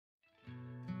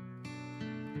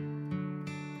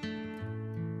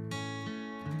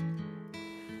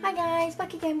Hi guys,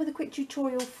 back again with a quick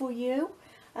tutorial for you.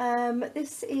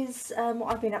 This is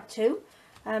what I've been up to.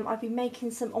 I've been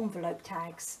making some envelope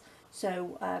tags.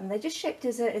 So they're just shaped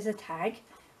as a tag,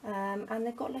 and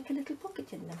they've got like a little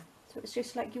pocket in them. So it's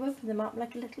just like you open them up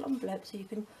like a little envelope, so you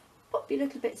can pop your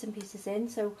little bits and pieces in.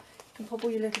 So you can pop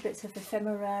all your little bits of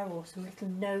ephemera or some little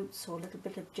notes or a little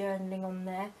bit of journaling on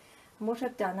there. And what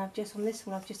I've done, I've just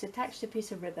attached a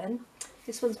piece of ribbon.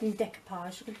 This one's been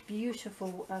decoupaged, a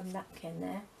beautiful napkin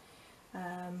there.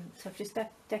 So I've just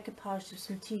decoupaged with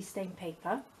some tea stain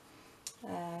paper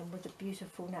with a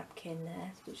beautiful napkin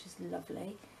there, which is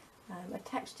lovely.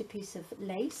 Attached a piece of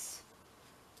lace,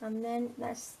 and then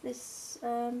this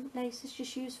lace is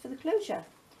just used for the closure.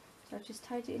 So I've just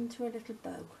tied it into a little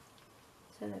bow.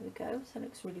 So there we go. So it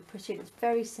looks really pretty. It's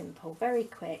very simple, very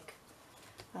quick.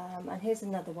 And here's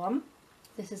another one.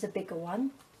 This is a bigger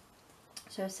one.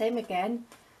 So same again.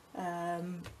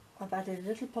 I've added a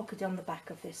little pocket on the back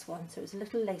of this one, so it's a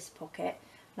little lace pocket,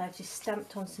 and I've just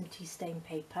stamped on some tea stain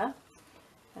paper.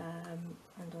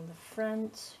 And on the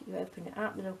front, you open it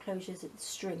up, the little closures, it's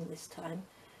string this time.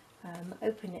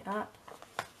 Open it up,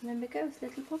 and then we go with a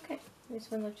little pocket.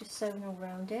 This one I've just sewn all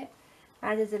around it.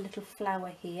 Added a little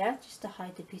flower here, just to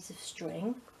hide a piece of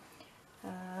string.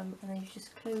 And then you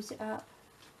just close it up,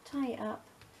 tie it up.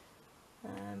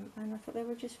 And I thought they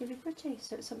were just really pretty,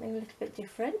 so it's something a little bit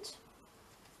different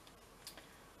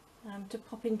to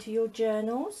pop into your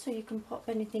journals, so you can pop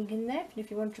anything in there. And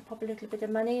if you want to pop a little bit of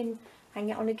money and hang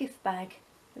it on a gift bag,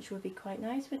 which would be quite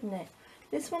nice, wouldn't it?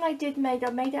 This one I made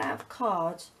it out of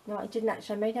card. No, I didn't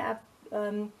actually. I made it out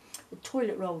of the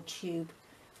toilet roll tube,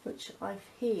 which I've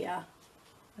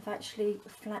actually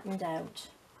flattened out.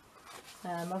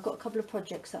 I've got a couple of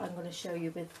projects that I'm going to show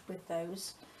you with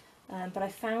those. But I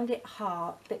found it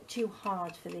a bit too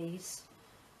hard for these.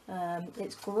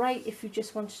 It's great if you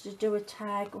just wanted to do a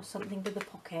tag or something with a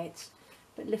pocket,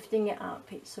 but lifting it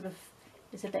up, it sort of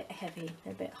is a bit heavy,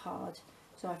 a bit hard.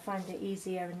 So I find it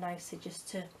easier and nicer just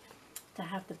to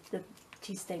have the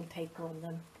tea stain paper on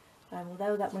them.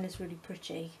 Although that one is really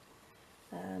pretty,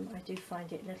 I do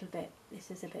find it a little bit,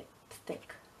 this is a bit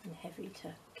thick and heavy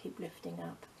to keep lifting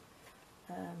up.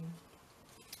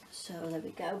 So there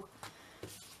we go.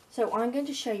 So I'm going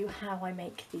to show you how I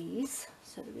make these.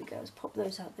 So there we go, let's pop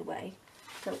those out the way.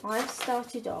 So I've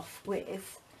started off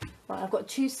with, right, I've got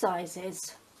two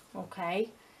sizes, okay.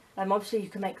 Obviously you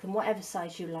can make them whatever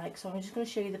size you like, so I'm just going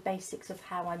to show you the basics of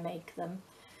how I make them.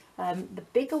 The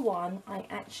bigger one, I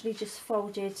actually just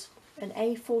folded an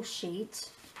A4 sheet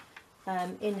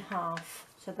in half,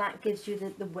 so that gives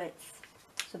you the width.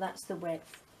 So that's the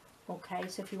width, okay.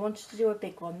 So if you wanted to do a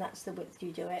big one, that's the width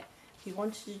you do it. If you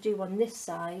wanted to do one this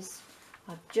size,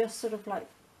 I've just sort of like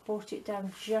brought it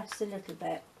down just a little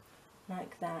bit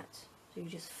like that. So you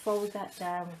just fold that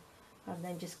down and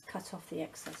then just cut off the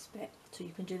excess bit. So you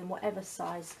can do them whatever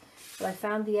size. But I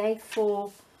found the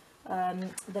A4,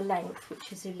 the length,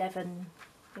 which is 11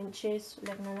 inches,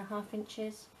 11.5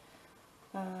 inches,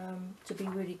 to be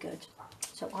really good.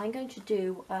 So I'm going to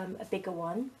do a bigger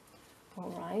one.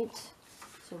 Alright,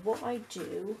 so what I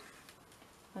do,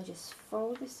 I just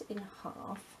fold this in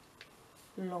half,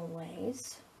 long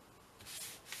ways,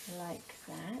 like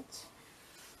that.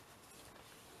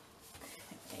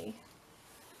 Okay.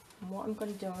 And what I'm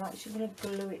going to do, I'm actually going to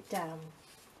glue it down,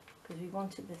 because we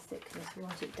wanted the thickness, we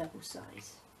want it double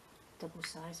size, we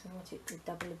want it the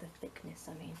double of the thickness,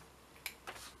 I mean.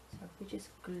 So if we just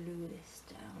glue this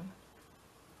down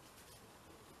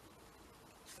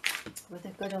with a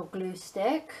good old glue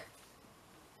stick.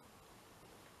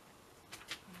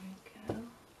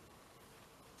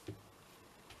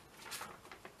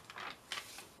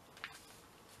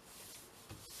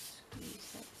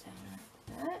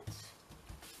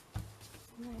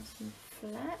 Nice and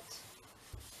flat.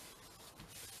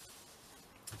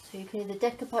 So you can either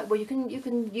decoupage, well you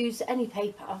can use any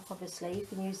paper, obviously. You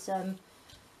can use some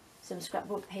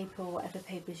scrapbook paper or whatever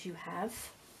papers you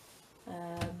have.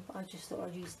 I just thought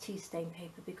I'd use tea stain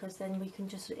paper because then we can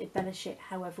just embellish it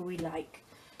however we like.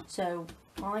 So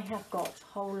I have got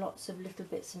whole lots of little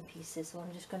bits and pieces, so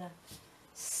I'm just going to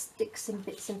stick some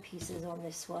bits and pieces on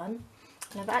this one.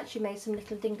 And I've actually made some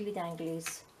little dingly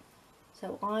danglies.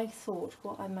 So I thought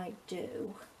what I might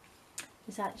do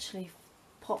is actually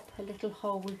pop a little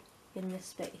hole in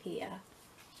this bit here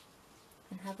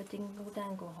and have a dingle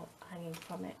dangle hanging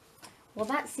from it. Well,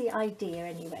 that's the idea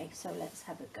anyway, so let's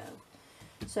have a go.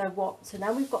 So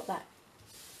now we've got that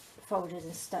folded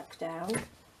and stuck down.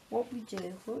 What we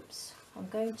do, whoops, I'm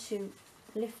going to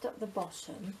lift up the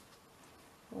bottom.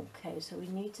 Okay, so we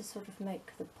need to sort of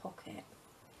make the pocket.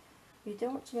 We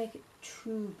don't want to make it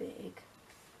too big.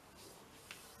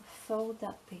 fold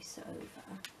that piece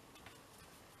over,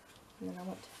 and then I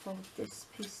want to fold this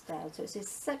piece down. So it's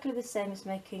exactly the same as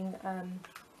making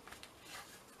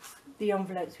the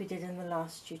envelopes we did in the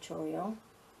last tutorial.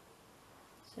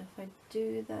 So if I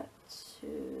do that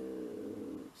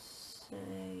to,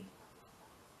 say,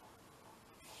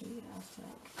 here,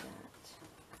 like that.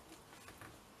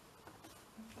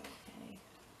 Okay,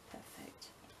 perfect.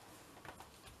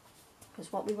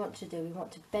 Because what we want to do, we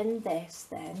want to bend this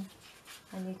then.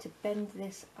 I need to bend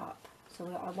this up. So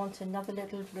I want another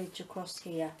little ridge across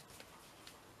here.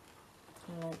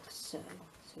 Like so.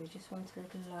 So we just want a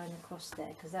little line across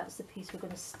there, because that's the piece we're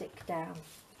going to stick down.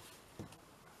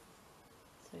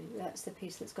 So that's the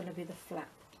piece that's going to be the flap.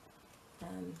 So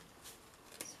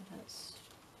that's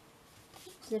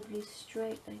reasonably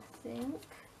straight, I think.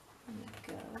 There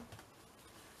we go.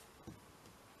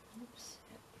 Oops.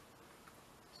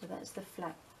 So that's the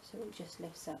flap, so it just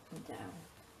lifts up and down.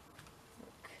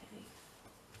 Okay.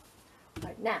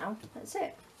 Right, now that's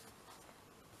it.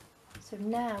 So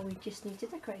now we just need to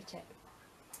decorate it.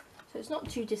 So it's not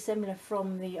too dissimilar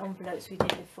from the envelopes we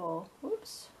did before.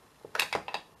 Whoops.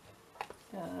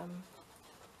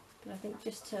 But I think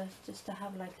just to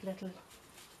have like a little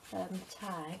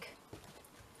tag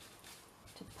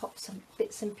to pop some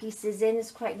bits and pieces in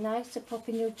is quite nice to pop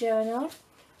in your journal,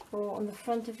 or on the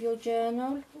front of your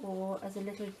journal, or as a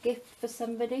little gift for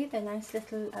somebody. They're nice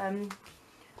little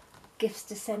gifts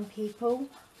to send people,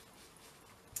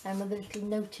 and with a little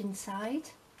note inside.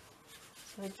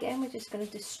 So again, we're just going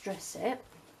to distress it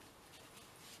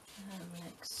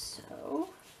like so.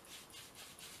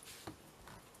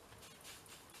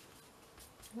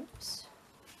 Oops.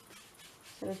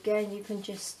 So again, you can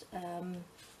just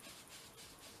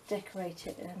decorate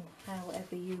it and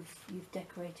however you've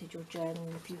decorated your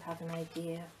journal. If you have an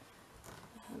idea,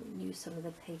 use some of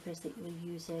the papers that you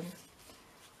were using.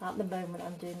 At the moment,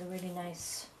 I'm doing a really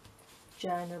nice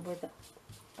journal with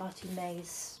Artie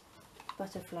May's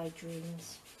Butterfly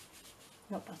Dreams,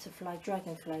 not butterfly,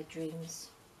 dragonfly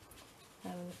dreams.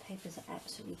 And the papers are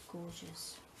absolutely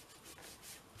gorgeous.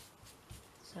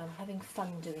 So I'm having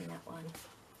fun doing that one.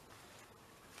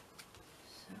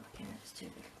 So okay, let's do a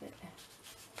little bit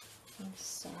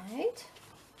inside.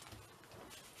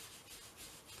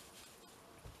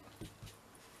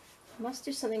 I must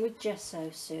do something with gesso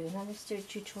soon. I must do a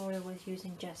tutorial with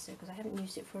using gesso, because I haven't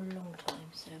used it for a long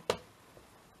time. So I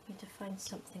need to find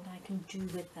something I can do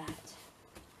with that.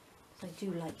 I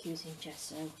do like using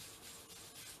gesso.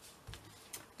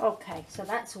 Okay, so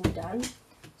that's all done.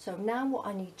 So now what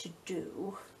I need to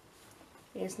do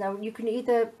is, now you can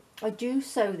either, I do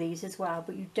sew these as well,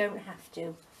 but you don't have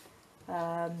to,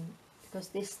 because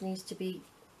this needs to be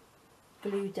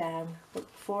glued down.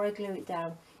 But before I glue it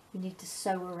down, you need to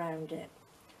sew around it.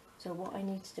 So what I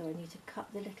need to do, I need to cut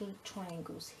the little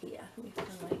triangles here. Let me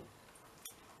find my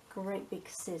great big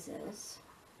scissors.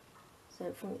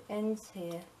 So from the ends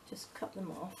here, just cut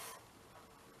them off.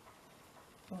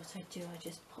 What I do, I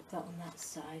just pop that on that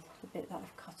side, the bit that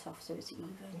I've cut off, so it's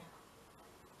even.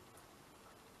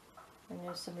 I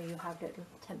know some of you have little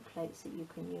templates that you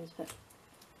can use, but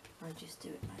I just do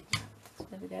it like that. So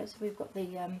there we go. So we've got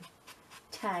the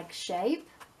tag shape,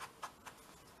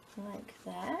 like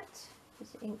that.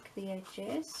 Just ink the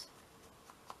edges.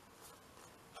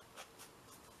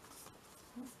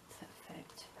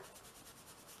 Perfect.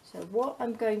 So what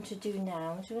I'm going to do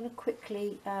now is I'm going to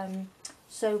quickly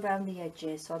sew around the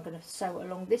edges. So I'm going to sew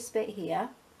along this bit here,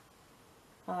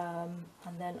 and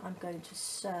then I'm going to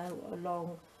sew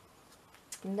along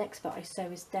the next bit I sew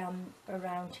is down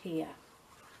around here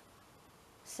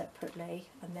separately,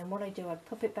 and then what I do, I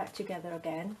pop it back together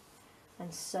again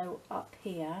and sew up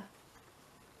here,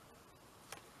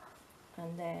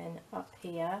 and then up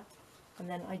here, and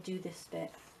then I do this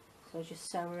bit. So I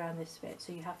just sew around this bit.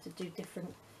 So you have to do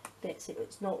different bits.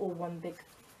 It's not all one big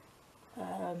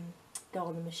go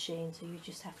on the machine, so you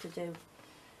just have to do,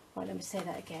 right, let me say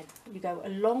that again. You go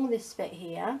along this bit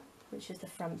here, which is the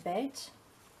front bit,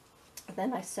 and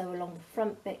then I sew along the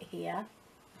front bit here,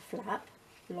 the flap,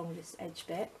 along this edge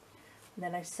bit, and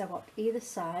then I sew up either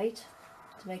side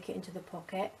to make it into the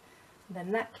pocket, and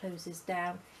then that closes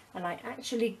down, and I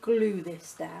actually glue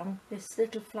this down. This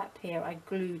little flap here I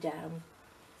glue down,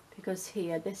 because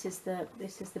here, this is the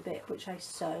bit which I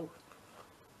sew.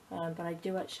 But I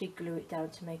do actually glue it down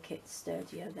to make it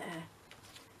sturdier there,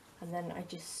 and then I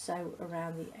just sew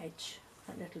around the edge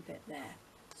a little bit there.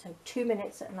 So 2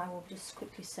 minutes and I will just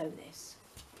quickly sew this.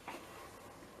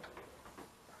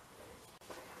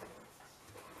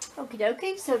 Okie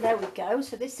dokie, so there we go.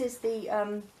 So this is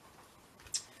the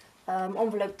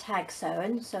envelope tag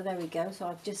sewn. So there we go. So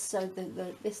I've just sewed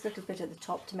this little bit at the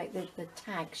top to make the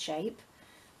tag shape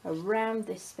around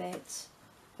this bit,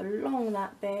 along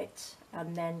that bit,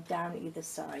 and then down either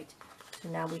side. So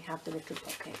now we have the little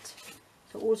pocket.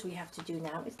 So all we have to do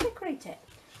now is decorate it.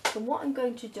 So what I'm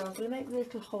going to do, I'm going to make a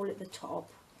little hole at the top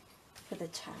for the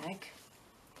tag.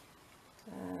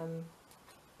 Let's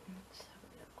have a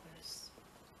look. Where's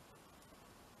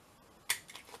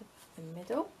the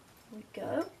middle? There we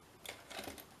go.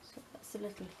 So that's a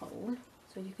little hole.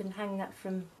 So you can hang that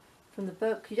from the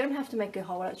book. You don't have to make a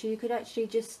hole actually. You could actually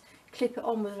just clip it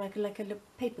on with like a little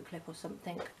paper clip or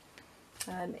something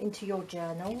into your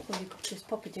journal, or you could just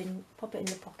pop it in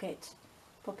the pocket,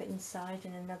 pop it inside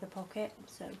in another pocket.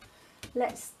 So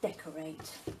let's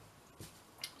decorate.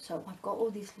 So I've got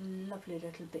all these lovely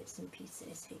little bits and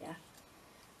pieces here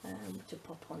to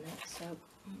pop on it. So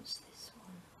what's this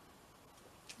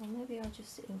one? Well, maybe I'll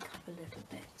just ink up a little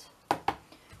bit.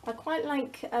 I quite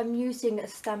like using a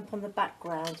stamp on the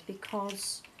background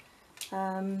because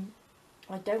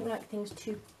I don't like things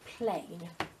too plain,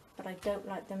 but I don't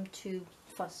like them too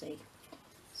fussy.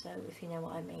 So if you know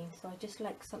what I mean. So I just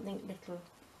like something little,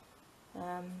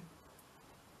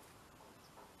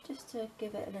 just to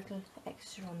give it a little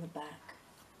extra on the back.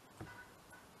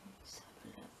 Let's have a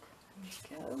look. There we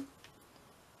go.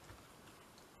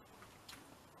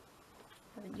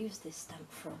 I haven't used this stamp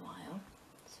for a while,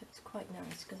 so it's quite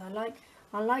nice because I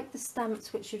like the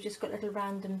stamps which have just got little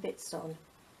random bits on,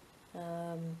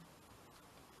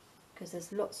 because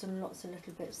there's lots and lots of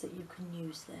little bits that you can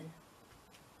use then,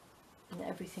 and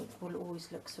everything will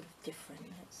always look sort of different.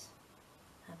 Let's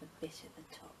have a bit at the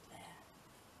top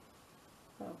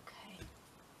there. Okay,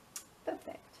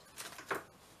 perfect.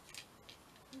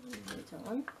 Lid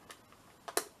on.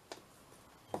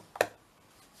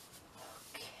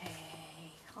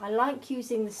 I like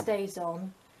using the stays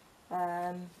on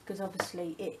because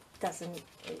obviously it doesn't,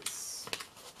 it's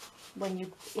when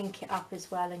you ink it up as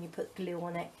well and you put glue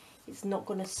on it, it's not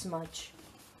going to smudge,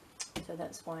 so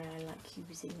that's why I like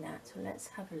using that. So let's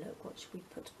have a look, what should we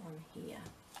put on here?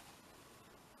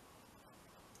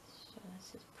 So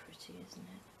this is pretty, isn't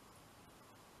it?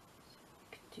 So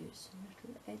we could do some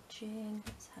little edging.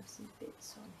 Let's have some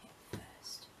bits on here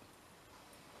first.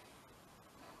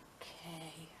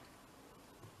 Okay.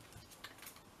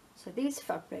 So these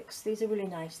fabrics, these are really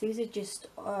nice. These are just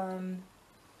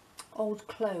old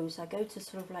clothes. I go to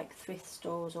sort of like thrift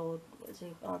stores, or as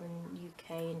they are in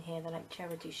UK in here, they're like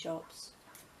charity shops.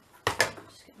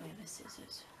 Just get my other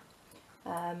scissors.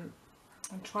 And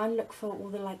try and look for all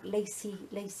the like lacy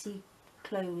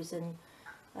clothes and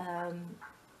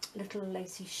little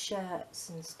lacy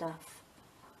shirts and stuff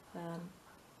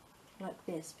like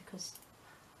this, because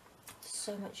there's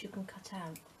so much you can cut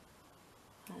out.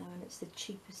 And it's the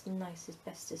cheapest and nicest,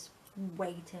 bestest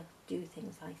way to do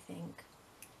things, I think,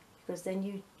 because then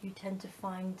you tend to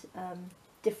find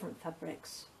different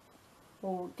fabrics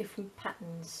or different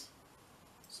patterns,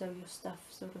 so your stuff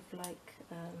sort of like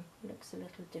looks a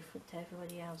little different to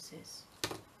everybody else's. There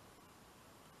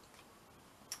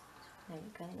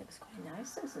we go, that looks quite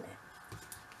nice, doesn't it? Let's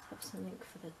have something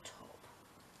for the top.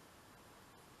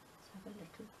 Let's have a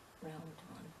little round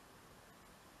one.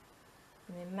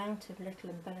 And the amount of little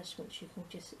embellishments you can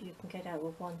get out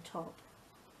with one top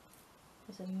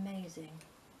is amazing.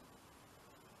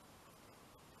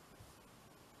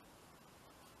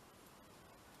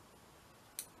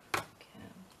 Okay,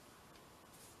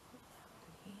 put that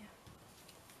on here.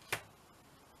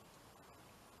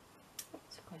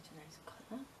 That's quite a nice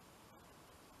colour.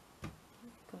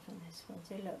 Got on this one.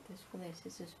 See, look, this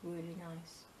is just really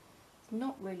nice. It's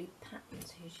not really patterned,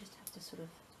 so you just have to sort of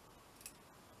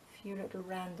few little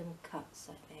random cuts,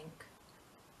 I think,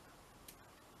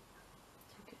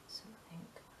 to get something.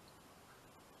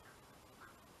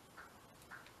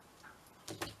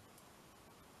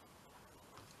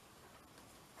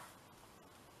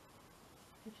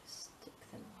 You just stick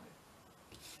them on.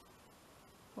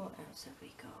 What else have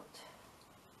we got?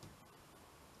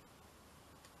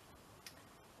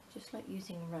 Just like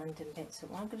using random bits. So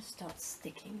I'm going to start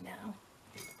sticking now.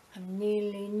 I'm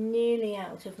nearly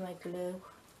out of my glue.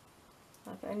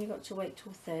 I've only got to wait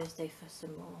till Thursday for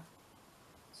some more,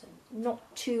 so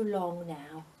not too long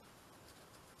now.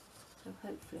 So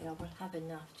hopefully I will have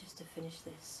enough just to finish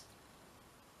this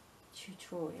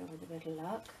tutorial with a bit of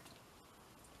luck.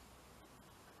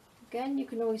 Again, you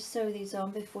can always sew these on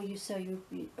before you sew you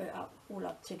all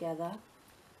up together.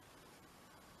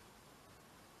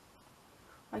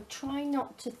 I try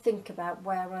not to think about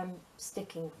where I'm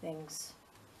sticking things,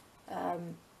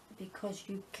 because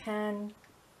you can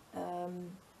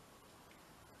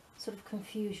sort of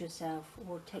confuse yourself,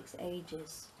 or it takes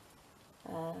ages.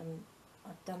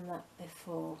 I've done that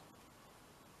before,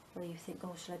 where you think,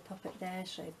 oh, should I pop it there,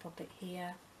 should I pop it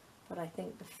here? But I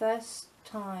think the first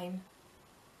time,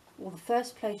 or the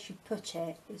first place you put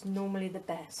it is normally the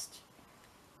best,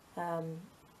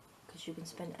 because you can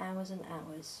spend hours and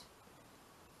hours,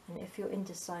 and if you're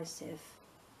indecisive,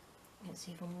 it's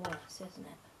even worse, isn't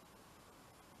it?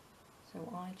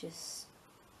 So I just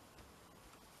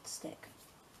stick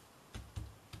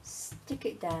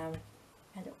it down,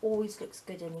 and it always looks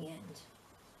good in the end.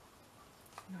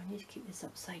 And I need to keep this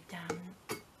upside down.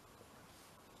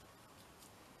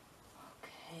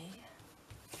 Okay,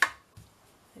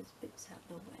 those bits out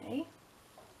of the way.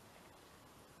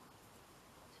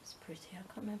 It's pretty. I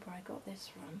can't remember where I got this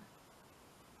from.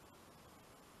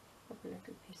 Put a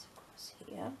little piece across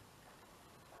here.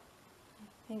 I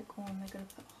think, oh, am I going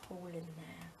to put a hole in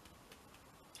there?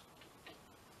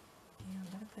 Yeah, I'm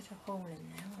going to put a hole in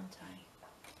there, aren't I?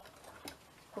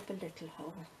 Pop a little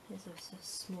hole. There's a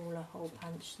smaller hole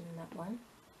punch than that one.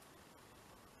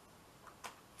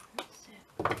 That's it.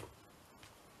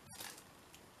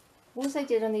 What I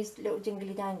did on these little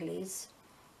dingly danglies,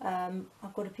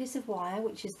 I've got a piece of wire,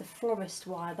 which is the florist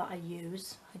wire that I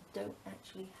use. I don't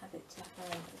actually have it to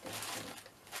hand, I don't think.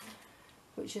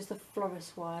 Which is the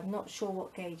florist wire. I'm not sure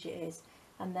what gauge it is.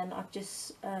 And then I've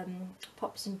just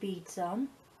popped some beads on,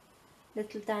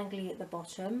 little dangly at the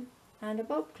bottom, and a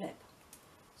bob clip.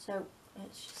 So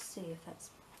let's just see if that's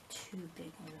too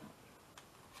big or not.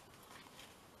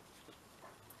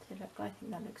 So look, I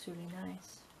think that looks really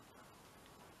nice.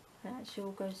 It actually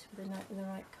all goes with the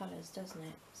right colours, doesn't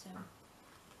it? So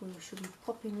we should be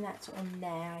popping that on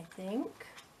there, I think.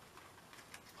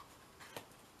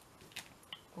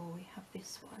 Or we have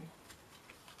this one.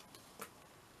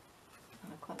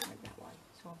 Oh, I quite like that one.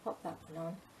 So I'll pop that one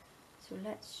on. So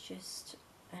let's just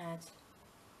add,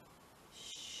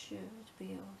 should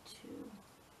be able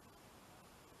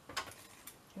to,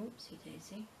 oopsie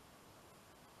daisy.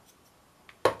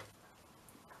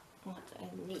 What I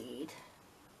need,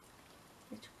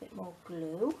 a little bit more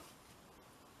glue.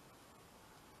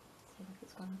 See, look,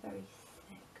 it's gone very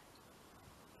thick.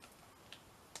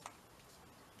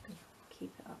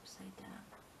 Keep it upside down.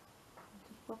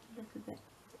 Just pop a little bit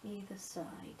either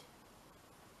side,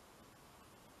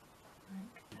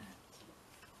 like that.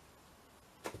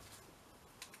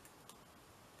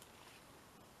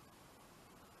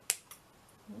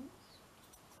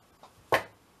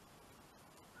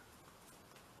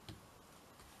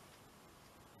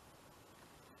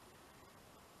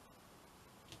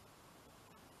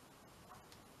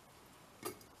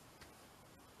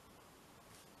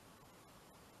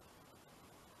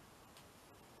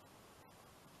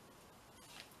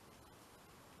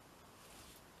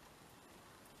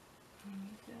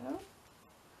 Go.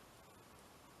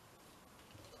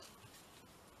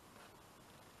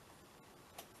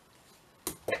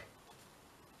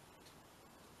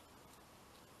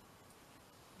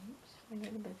 Oops, a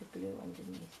little bit of glue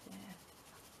underneath there.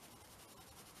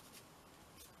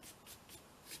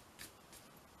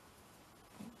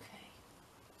 Okay.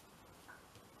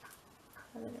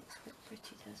 Oh, that looks quite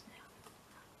pretty, doesn't it?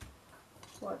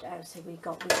 What else have we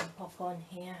got we can pop on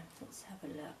here? Let's have a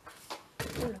look.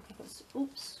 Oh look, I've got some,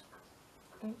 oops,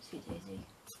 oopsie daisy.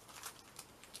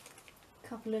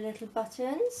 Couple of little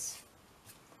buttons.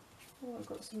 Oh, I've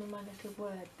got some of my little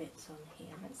word bits on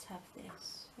here. Let's have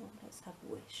this. Oh, let's have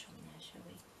wish on there, shall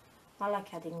we? I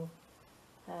like adding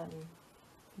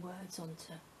words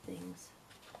onto things.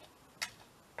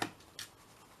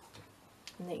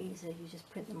 And they're easy. You just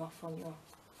print them off on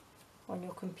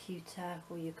your computer,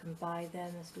 or you can buy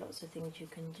them. There's lots of things you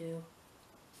can do.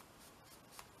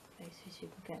 Places you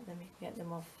can get them. You can get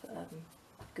them off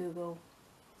Google.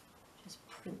 Just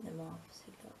print them off.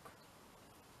 See, look,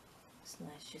 it's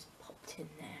nice, just popped in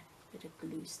there. Bit of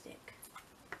glue stick.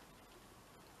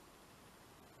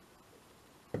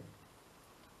 Sort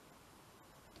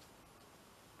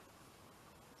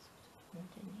of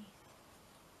underneath.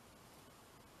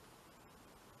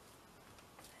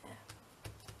 There.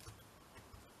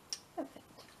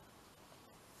 Perfect.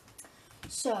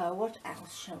 So what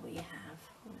else shall we have?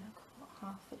 Oh, look, I've got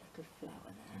half a little flower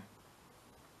there.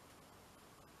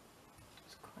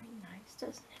 It's quite nice,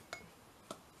 doesn't it?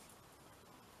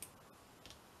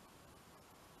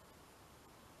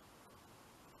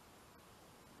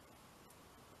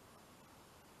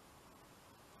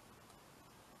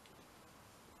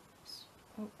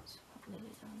 Oh, let's pop the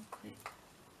lid on quick.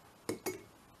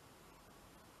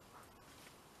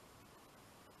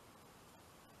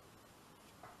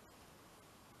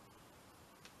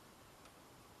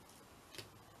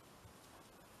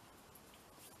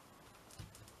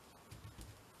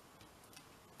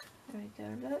 There we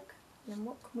go, look. And then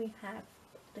what can we have?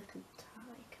 Little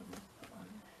tie can we put on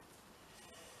there?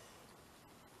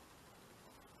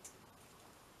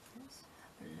 Let's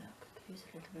have a look. Could use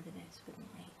a little bit of this,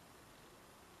 wouldn't we?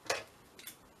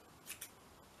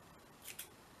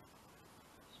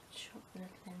 Chop the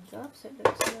little ends off so it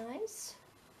looks nice.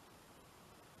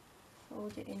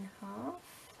 Fold it in half.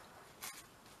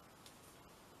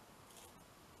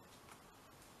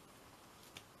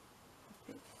 Pop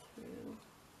it through.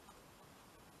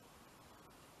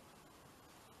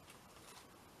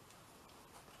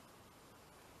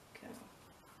 Go.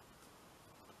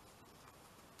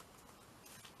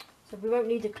 So we won't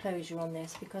need a closure on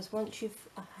this because once you've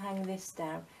hang this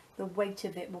down, the weight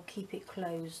of it will keep it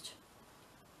closed.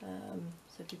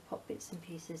 So if you pop bits and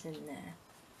pieces in there,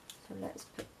 so let's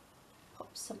pop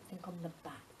something on the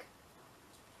back.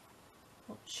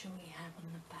 What shall we have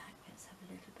on the back? Let's have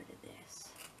a little bit of this.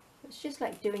 It's just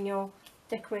like doing your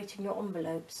decorating your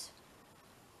envelopes.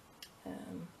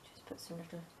 Just put some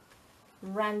little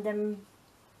random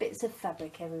bits of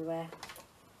fabric everywhere.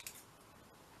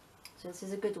 So this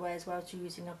is a good way as well to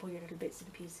using up all your little bits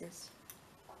and pieces.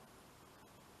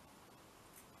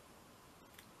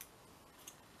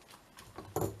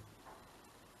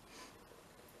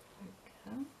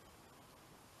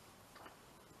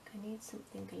 I need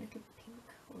something a little pink.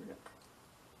 Oh look,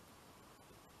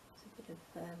 there's a bit of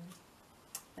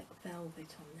like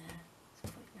velvet on there.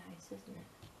 It's quite nice, isn't it?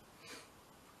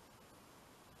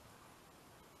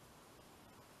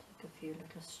 Take a few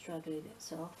little straggly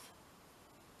bits off,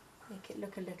 make it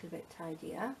look a little bit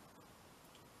tidier.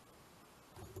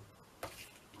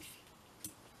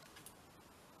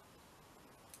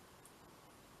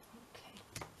 Okay,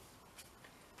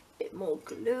 bit more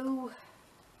glue.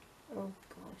 Oh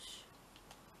gosh,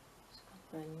 it's got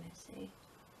very messy.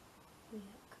 Look.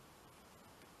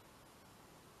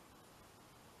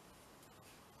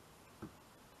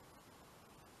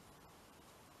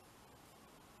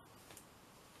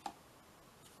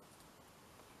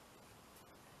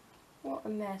 What a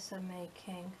mess I'm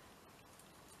making.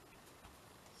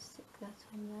 Stick that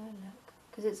on there, look.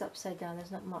 Because it's upside down,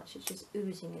 there's not much, it's just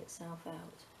oozing itself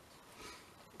out.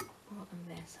 What a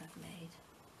mess I've made.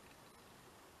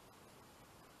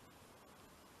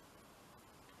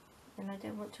 And I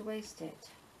don't want to waste it.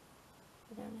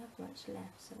 I don't have much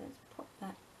left, so let's pop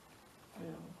that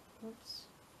along. Oops.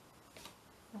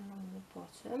 Along the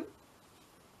bottom,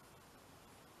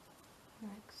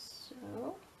 like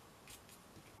so.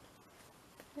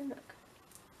 And look,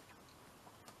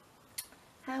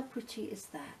 how pretty is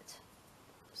that?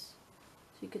 Oops.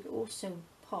 So you could also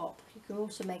pop. You can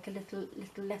also make a little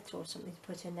letter or something to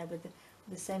put in there with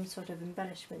the same sort of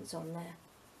embellishments on there.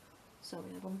 Sorry,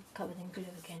 I'm covered in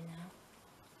glue again now.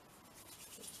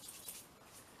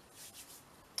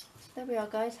 So there we are,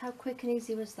 guys. How quick and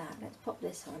easy was that? Let's pop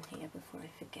this on here before I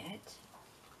forget.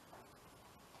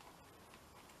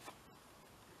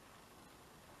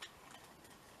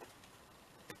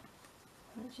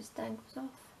 It just dangles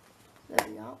off. There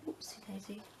we are. Oopsie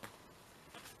daisy.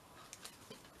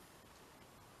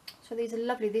 So these are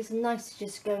lovely. These are nice to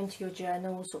just go into your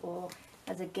journals or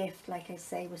as a gift, like I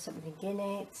say, with something in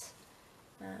it.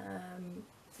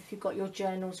 If you've got your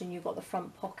journals and you've got the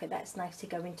front pocket, that's nice to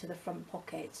go into the front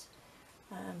pocket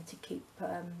to keep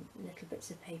little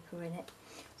bits of paper in it.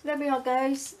 So there we are,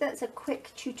 guys. That's a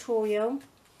quick tutorial.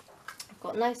 I've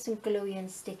got nice and gluey and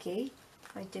sticky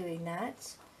by doing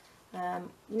that.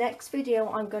 Next video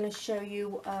I'm going to show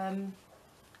you a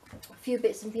few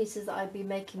bits and pieces that I've been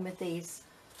making with these.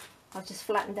 I've just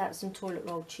flattened out some toilet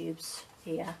roll tubes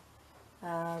here,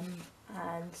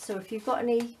 and so if you've got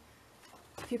any,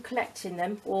 if you're collecting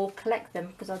them or collect them,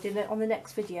 because I'll do that on the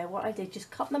next video, what I did,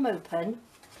 just cut them open.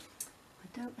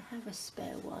 I don't have a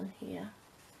spare one here.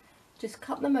 Just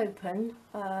cut them open,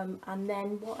 and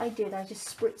then what I did, I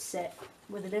just spritz it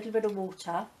with a little bit of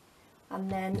water, and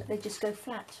then they just go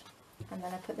flat. And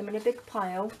then I put them in a big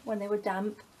pile when they were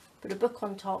damp, put a book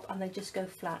on top, and they just go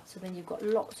flat. So then you've got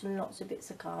lots and lots of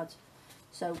bits of card.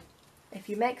 So if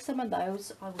you make some of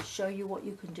those, I will show you what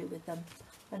you can do with them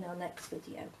in our next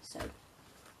video. So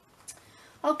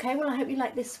okay, well, I hope you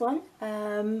like this one.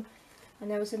 And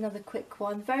there was another quick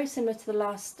one, very similar to the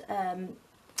last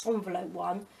envelope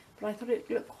one, but I thought it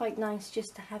looked quite nice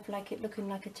just to have like it looking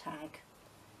like a tag.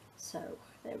 So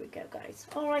there we go, guys.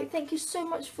 All right, thank you so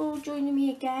much for joining me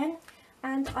again,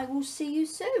 and I will see you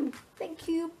soon. Thank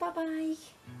you. Bye bye.